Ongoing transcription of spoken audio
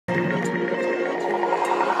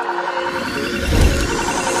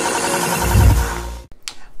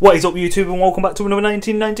What is up YouTube, and welcome back to another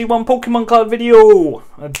 1991 Pokemon card video.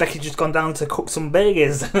 Becky just gone down to cook some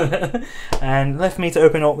burgers and left me to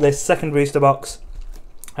open up this second booster box,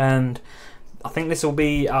 and I think this will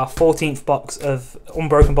be our 14th box of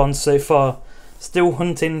Unbroken bonds so far. Still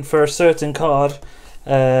hunting for a certain card,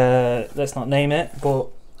 let's not name it, but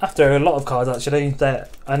after a lot of cards actually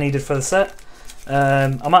that I needed for the set.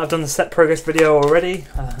 I might have done the set progress video already.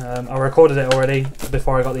 I recorded it already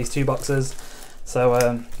before I got these two boxes.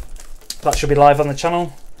 So that should be live on the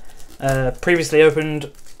channel. Previously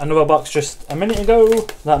opened another box just a minute ago.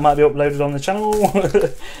 That might be uploaded on the channel.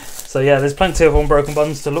 So yeah, there's plenty of Unbroken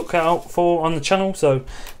bonds to look out for on the channel, so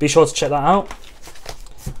be sure to check that out.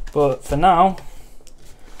 But for now,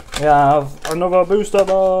 we have another booster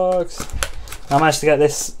box. I managed to get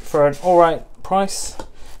this for an alright price,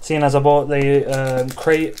 seeing as I bought the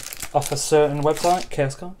crate off a certain website,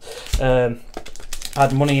 Chaos Card. I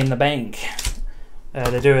had money in the bank.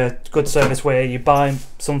 They do a good service where you buy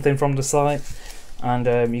something from the site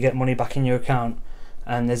and you get money back in your account.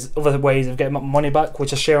 And there's other ways of getting money back,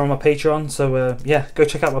 which I share on my Patreon. So yeah, go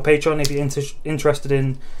check out my Patreon if you're interested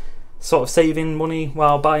in sort of saving money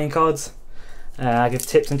while buying cards. I give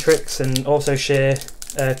tips and tricks and also share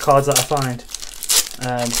cards that I find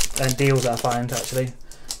and deals that I find actually.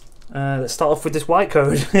 Let's start off with this white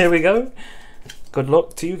code. Here we go. Good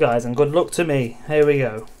luck to you guys and good luck to me. Here we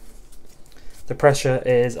go. The pressure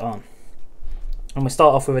is on. And we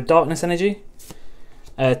start off with a Darkness Energy,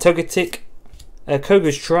 a Togetic, a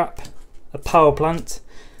Koga's Trap, a Power Plant,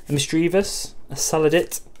 a Mischievous, a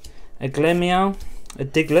Saladit, a Glemeow, a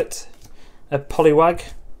Diglett, a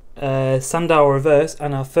Poliwag, a Sandile Reverse,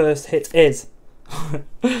 and our first hit is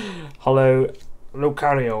Holo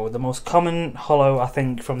Lucario, the most common holo I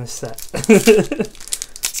think from this set.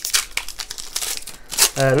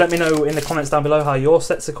 Let me know in the comments down below how your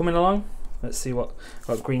sets are coming along. Let's see what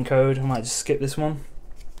green code. I might just skip this one.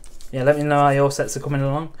 Yeah, let me know how your sets are coming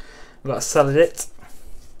along. We've got a Saladit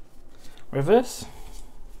Reverse,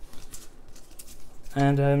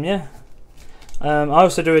 and yeah, I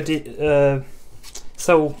also do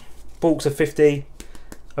sell bulks of 50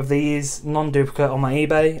 of these non-duplicate on my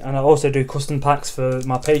eBay, and I also do custom packs for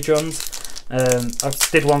my patrons. I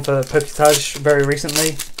did one for Poketage very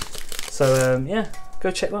recently, so yeah, go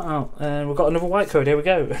check that out. And we've got another white code. Here we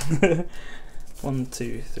go. 1,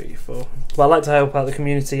 2, 3, 4. Well, I like to help out the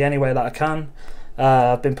community any way that I can.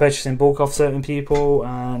 I've been purchasing bulk off certain people,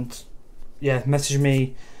 and yeah, message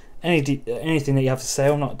me anything that you have to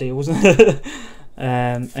sell, not deals. And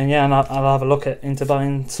yeah, and I'll have a look into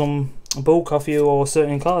buying some bulk off you or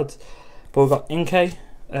certain cards. But we've got Inkay,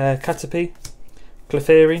 Caterpie,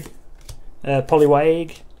 Clefairy,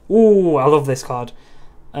 Poliwag. Ooh, I love this card.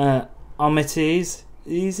 Armites,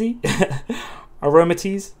 easy.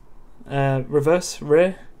 Aromates, reverse,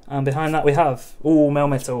 rare. And behind that we have, ooh,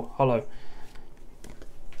 Melmetal, holo.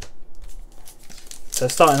 So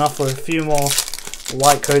starting off with a few more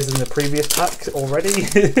white codes in the previous pack already.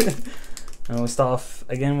 And we'll start off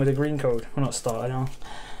again with a green code. We're not starting off,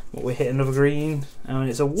 but we hit another green, and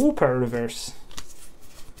it's a Wooper reverse.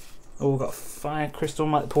 Oh, we've got Fire Crystal,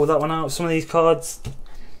 might pull that one out. Some of these cards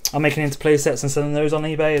I'm making into play sets and selling those on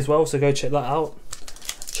eBay as well, so go check that out.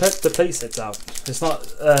 Check the play sets out. It's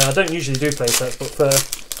not, I don't usually do play sets, but for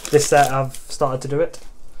this set I've started to do it.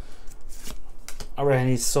 I really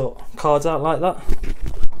need to sort cards out like that.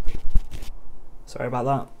 Sorry about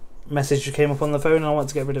that. Message just came up on the phone and I want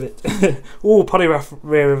to get rid of it. Ooh, Poliwrath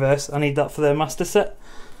Rare Reverse. I need that for the master set.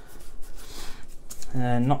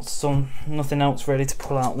 Nothing else ready to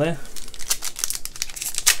pull out there.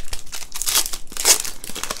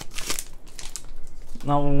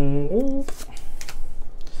 Now,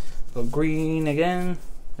 got green again.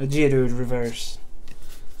 A Geodude Reverse.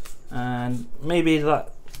 And maybe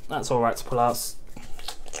that's alright to pull out.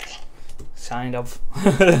 Kind of.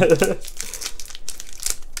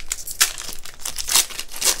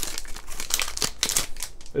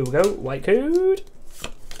 Here we go, white code.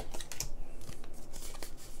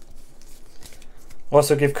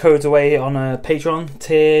 Also give codes away on a Patreon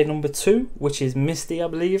tier number 2, which is Misty, I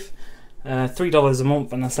believe. $3 a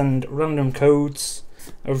month, and I send random codes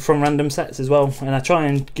from random sets as well. And I try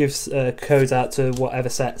and give codes out to whatever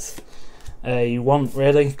sets you want,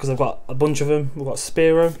 really, because I've got a bunch of them. We've got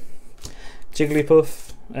Spearow,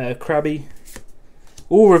 Jigglypuff, Krabby.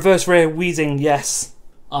 Ooh, reverse rare Weezing, yes.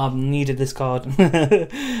 I needed this card.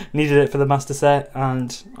 Needed it for the master set,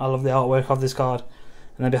 and I love the artwork of this card.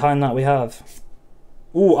 And then behind that we have,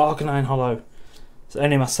 ooh, Arcanine holo. It's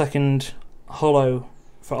only my second holo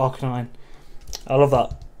for Arcanine. I love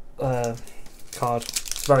that card.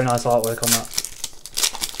 Very nice artwork on that.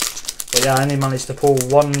 But yeah, I only managed to pull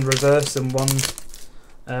one reverse and one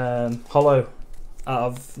holo out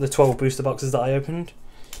of the 12 booster boxes that I opened.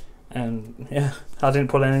 And yeah, I didn't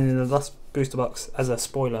pull any in the last booster box as a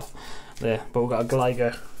spoiler there. But we've got a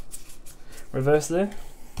Gligar reverse there.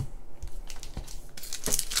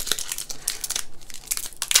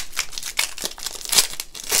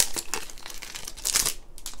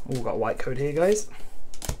 We've got a white code here, guys.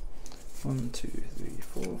 1, 2, 3,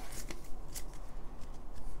 4.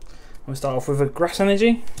 We'll start off with a Grass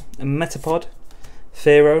Energy, a Metapod,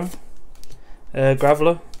 Pharaoh, a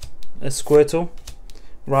Graveler, a Squirtle,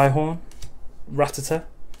 Rhyhorn, Rattata,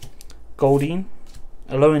 Goldeen,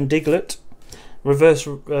 a Alolan Diglett, reverse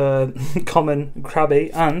common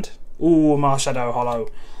Krabby, and Marshadow holo.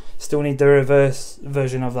 Still need the reverse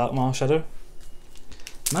version of that Marshadow.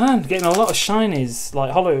 Man, getting a lot of shinies,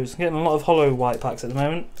 like holos. Getting a lot of holo white packs at the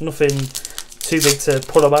moment. Nothing too big to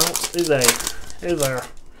pull about, is there? Is there?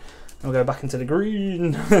 We'll go back into the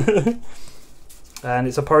green. And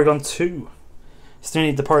it's a Porygon 2. Still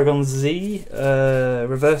need the Porygon Z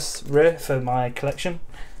reverse rare for my collection.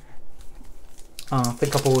 I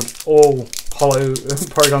think I pulled all holo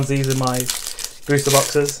Porygon Z's in my booster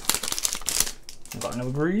boxes. I've got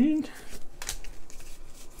another green.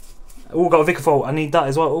 Oh, got a Vikavolt. I need that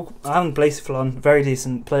as well. And Blacephalon, very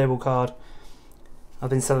decent playable card. I've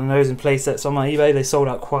been selling those in play sets on my eBay. They sold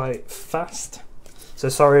out quite fast. So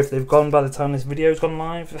sorry if they've gone by the time this video's gone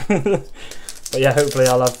live. But yeah, hopefully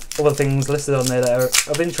I'll have other things listed on there that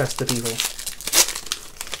are of interest to people.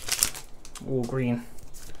 Oh, green.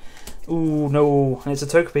 Oh no, and it's a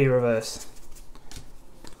Togepi reverse.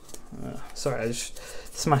 Sorry, I just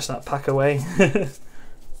smashed that pack away. I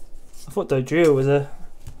thought Dodrio was a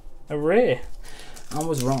rare. I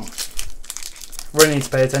was wrong. Really need to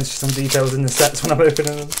pay attention to some details in the sets when I'm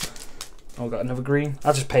opening them. Oh, I've got another green.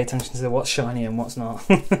 I'll just pay attention to what's shiny and what's not.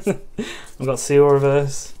 I've got Seal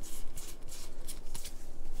reverse.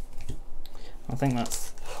 I think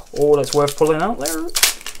that's all that's worth pulling out there.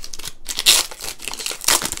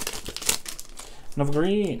 Another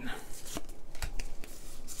green.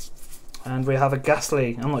 And we have a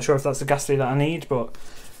Ghastly. I'm not sure if that's the Ghastly that I need, but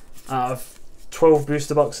out of 12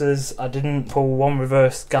 booster boxes, I didn't pull one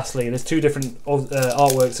reverse Ghastly. There's two different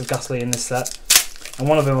artworks of Ghastly in this set, and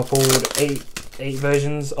one of them I pulled eight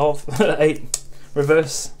versions of 8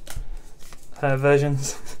 reverse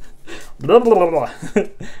versions. Blah, blah, blah, blah.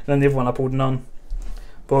 And then the other one I pulled none.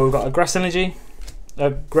 But we've got a Grass Energy,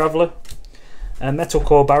 a Graveler, a Metal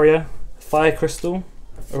Core Barrier, Fire Crystal,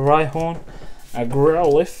 a Rhyhorn, a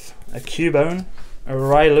Growlithe, a Cubone, a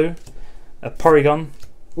Railu, a Porygon.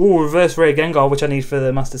 Ooh, reverse rare Gengar, which I need for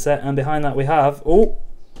the master set, and behind that we have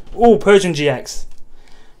Persian GX.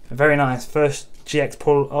 Very nice, first GX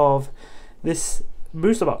pull of this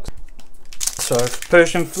booster box. So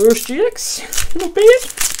Persian first GX, not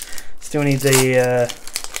bad. Still need the, I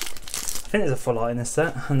think there's a full art in this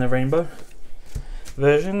set, and the rainbow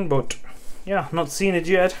version, but yeah, not seen it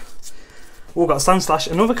yet. Oh, got Sandslash,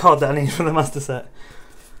 another card that I need from the master set.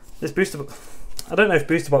 This booster box. I don't know if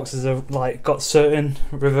booster boxes have like got certain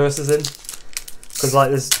reverses in, because like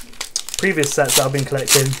there's previous sets that I've been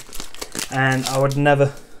collecting, and I would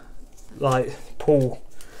never like pull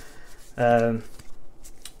the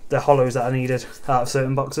holos that I needed out of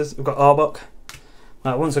certain boxes. We've got Arbok.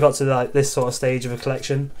 Like once I got to like this sort of stage of a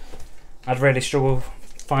collection, I'd really struggle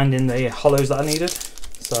finding the holos that I needed.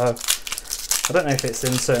 So I don't know if it's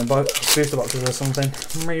in certain booster boxes or something.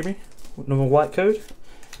 Maybe another white code.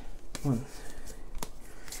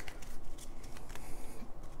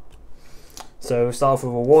 So we'll start off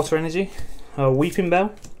with a Water Energy, a Weeping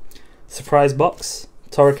Bell, Surprise Box,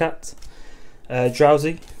 Torracat,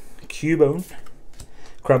 Drowsy, Cubone,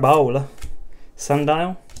 Crabola,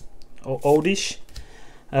 Sandile, Oldish,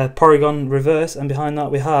 Porygon reverse, and behind that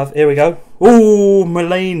we have, here we go, ooh,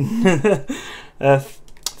 Mullane,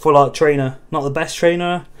 full art trainer. Not the best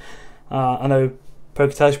trainer. I know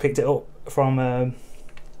Poketage picked it up from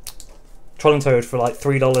Trolling Toad for like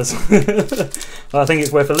 $3. I think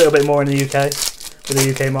it's worth a little bit more in the UK, for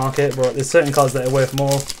the UK market, but there's certain cards that are worth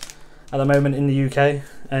more at the moment in the UK,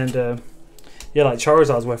 and yeah, like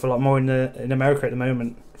Charizard's worth a lot more in America at the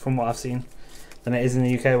moment, from what I've seen, than it is in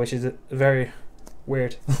the UK, which is very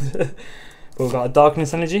weird. But we've got a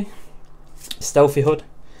Darkness Energy, Stealthy Hood,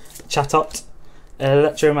 Chatot,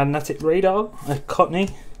 Electromagnetic Radar, a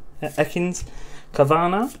Cotney, Ekans,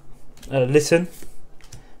 Kavana, Litten,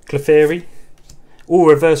 Clefairy. Ooh,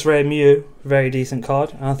 reverse rare Mew, very decent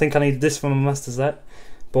card. And I think I need this for my master set,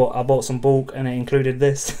 but I bought some bulk and it included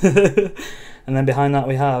this. And then behind that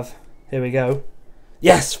we have, here we go,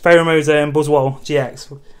 yes, Pheromosa and Buzzwole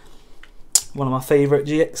GX. One of my favourite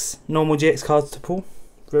normal GX cards to pull.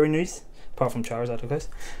 Very nice. Apart from Charizard, of course.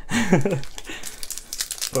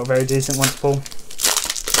 Got a very decent one to pull.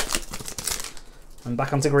 And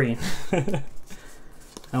back onto green.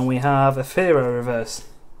 And we have a Pharaoh reverse.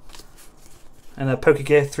 And a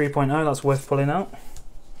Pokegear 3.0, that's worth pulling out.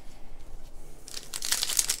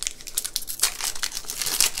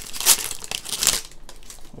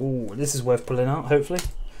 Ooh, this is worth pulling out, hopefully.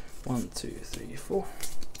 1, 2, 3, 4.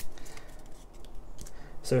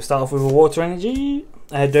 So we start off with a Water Energy,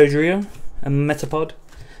 a Dodrio, a Metapod,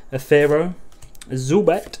 a Pharaoh, a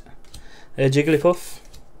Zubat, a Jigglypuff,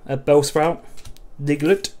 a Bellsprout,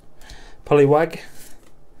 Diglett, Poliwag,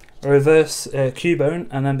 a reverse Cubone,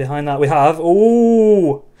 and then behind that we have,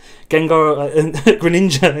 ooh, Gengar,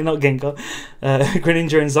 Greninja, not Gengar,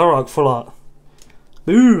 Greninja and Zoroark full art.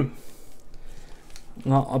 Boom!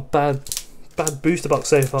 Not a bad booster box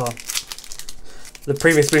so far. The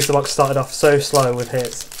previous booster box started off so slow with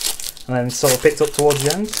hits, and then sort of picked up towards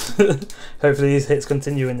the end. Hopefully these hits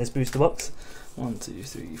continue in this booster box. 1, 2,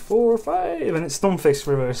 3, 4, 5, and it's Stunfisk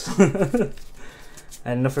reverse.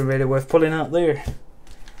 And nothing really worth pulling out there.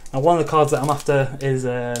 And one of the cards that I'm after is,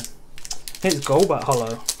 I think it's Golbat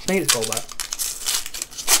Hollow. I think it's Golbat.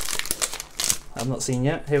 I've not seen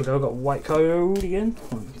yet. Here we go, got white code again.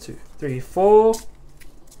 1, 2, 3, 4.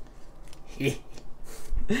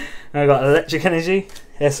 I've got Electric Energy,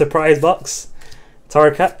 a Surprise Box,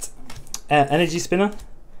 Torracat, Energy Spinner,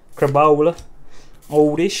 Crabawler,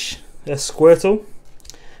 Oldish, a Squirtle,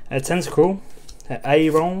 a Tentacruel, a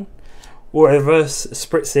Aeron, or a reverse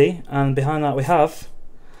Spritzy, and behind that we have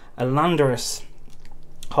a Landorus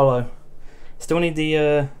Hollow. Still need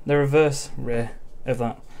the reverse rare of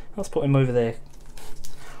that. Let's put him over there,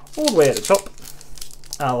 all the way at the top,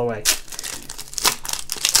 out of the way.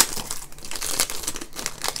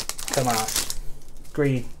 Come on,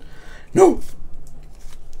 green. No!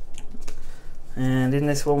 And in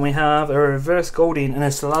this one we have a reverse Goldeen and a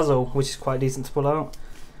Salazzle, which is quite decent to pull out.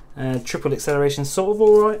 Triple acceleration, sort of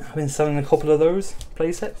alright. I've been selling a couple of those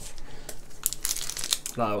play sets.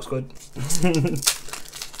 That was good.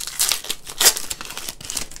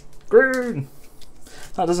 Green!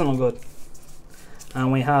 That doesn't look good.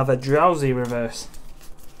 And we have a Drowsy reverse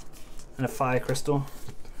and a Fire Crystal.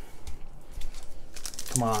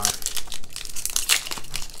 Come on.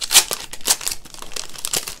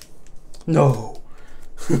 No!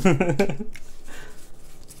 A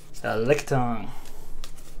Lickitung.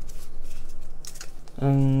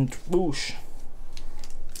 And whoosh.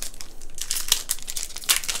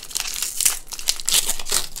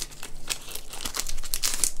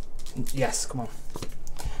 Yes, come on.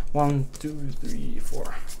 1, 2, 3,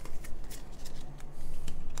 4.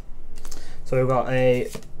 So we've got a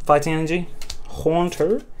Fighting Energy,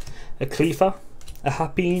 Haunter, a Cleaver, a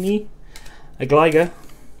Happiny, a Gligar,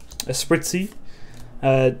 a Spritzy,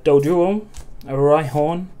 a Doduo, a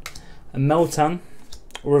Rhyhorn, a Meltan,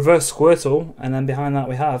 a reverse Squirtle, and then behind that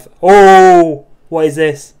we have, oh, what is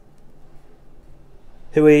this?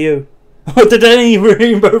 Who are you? Oh, today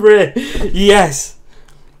Rainbow Rare. Yes.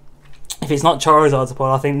 If it's not Charizard to pull,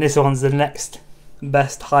 I think this one's the next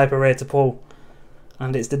best hyper rare to pull,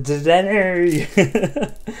 and it's the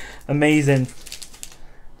Dedenne. Amazing.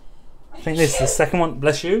 I think this is the second one.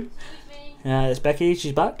 Bless you. It's Becky,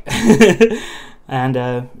 she's back. And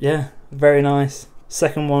yeah, very nice.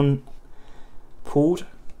 Second one pulled.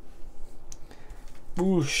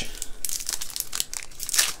 Whoosh.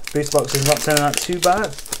 Booster box is not turning out too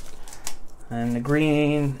bad. And the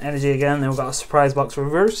green energy again, then we've got a surprise box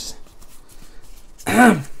reverse.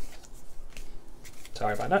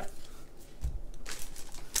 Sorry about that.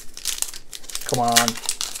 Come on.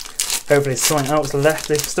 Hopefully there's something else left.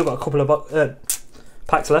 They've still got a couple of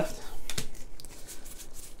packs left.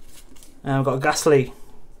 And we've got a Ghastly.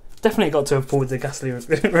 Definitely got to have pulled the Ghastly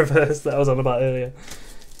reverse that I was on about earlier.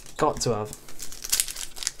 Got to have.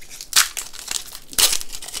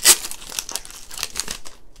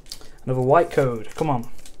 Another white code. Come on.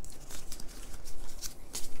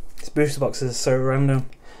 This booster box is so random.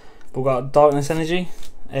 We've got Darkness Energy,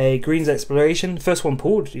 a Green's Exploration. First one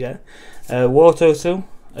pulled, yeah. A Wartortle,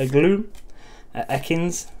 a Gloom, a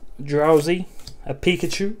Ekans, Drowsy, a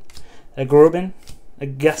Pikachu, a Grubbin, a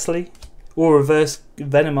Ghastly, or reverse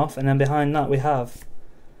Venomoth, and then behind that we have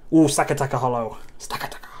Sakataka Hollow.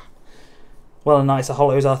 Sakataka. Well, a nicer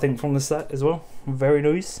hollows I think from the set as well. Very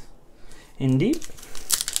nice indeed.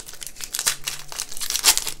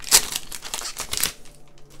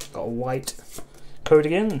 Got a white code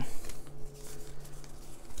again.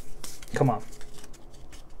 Come on.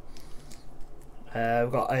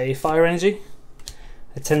 We've got a Fire Energy,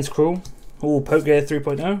 a Tentacruel, Oh, Poke Gear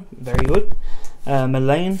 3.0, very good.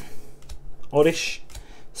 Mullane, Oddish,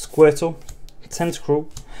 Squirtle, Tentacruel,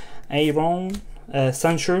 Aeron,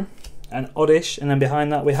 Sandshrew, and Oddish, and then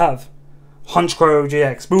behind that we have Honchkrow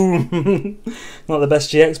GX. Boom! Not the best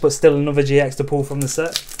GX, but still another GX to pull from the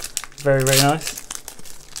set. Very, very nice.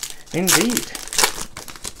 Indeed.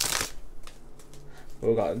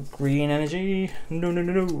 We've got green energy.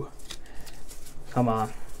 No. Come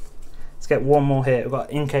on. Let's get one more hit. We've got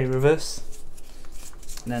Inkay reverse.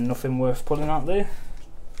 And then nothing worth pulling out there.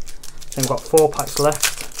 Then we've got 4 packs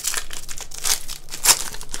left.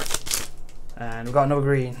 And we've got another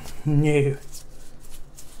green. New.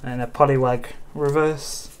 And a Poliwag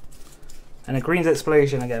reverse. And a Green's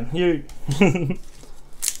Explosion again. New.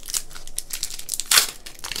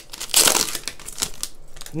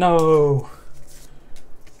 No.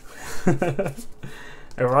 A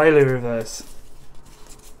Riley reverse.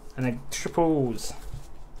 And a triples.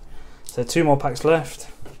 So 2 more packs left.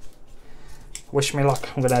 Wish me luck.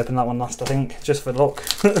 I'm going to open that one last, I think, just for luck.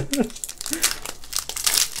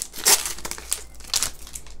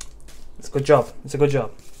 It's a good job. It's a good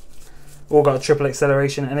job. All got a triple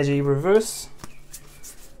acceleration energy reverse.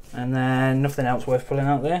 And then nothing else worth pulling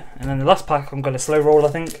out there. And then the last pack I'm going to slow roll, I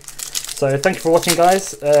think. So thank you for watching,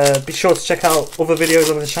 guys. Be sure to check out other videos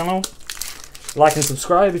on the channel. Like and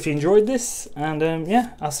subscribe if you enjoyed this. And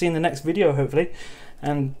yeah, I'll see you in the next video, hopefully.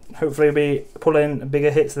 And hopefully I'll be pulling bigger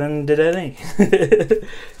hits than did any.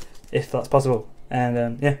 If that's possible.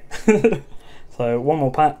 And yeah. So one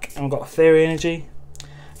more pack. And we've got a Fairy Energy,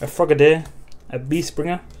 a Frogadier, a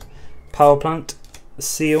Beastbringer, Power Plant, a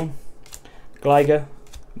Seal, Gligar,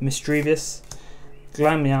 Mischievous,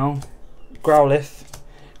 Glameow, Growlithe,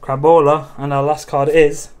 Crabola, and our last card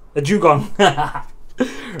is a Dewgong.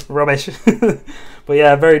 Rubbish. But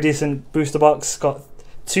yeah, very decent booster box. Got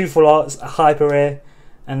 2 full arts, a hyper rare,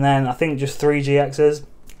 and then I think just 3 GXs.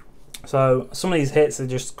 So some of these hits are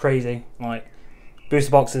just crazy. Like booster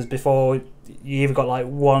boxes before, you either got like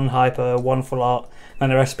 1 hyper, 1 full art,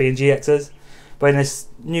 and the rest being GXs. But in this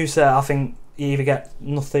new set, I think you either get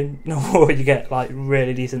nothing or you get like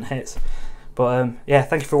really decent hits. But yeah,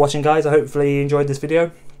 thank you for watching, guys. I hopefully you enjoyed this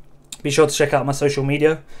video. Be sure to check out my social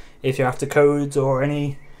media if you're after codes or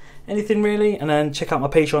anything really, and then check out my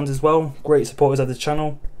patrons as well. Great supporters of the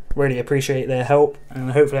channel. Really appreciate their help,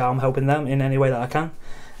 and hopefully I'm helping them in any way that I can.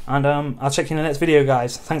 And I'll check you in the next video,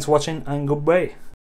 guys. Thanks for watching, and goodbye.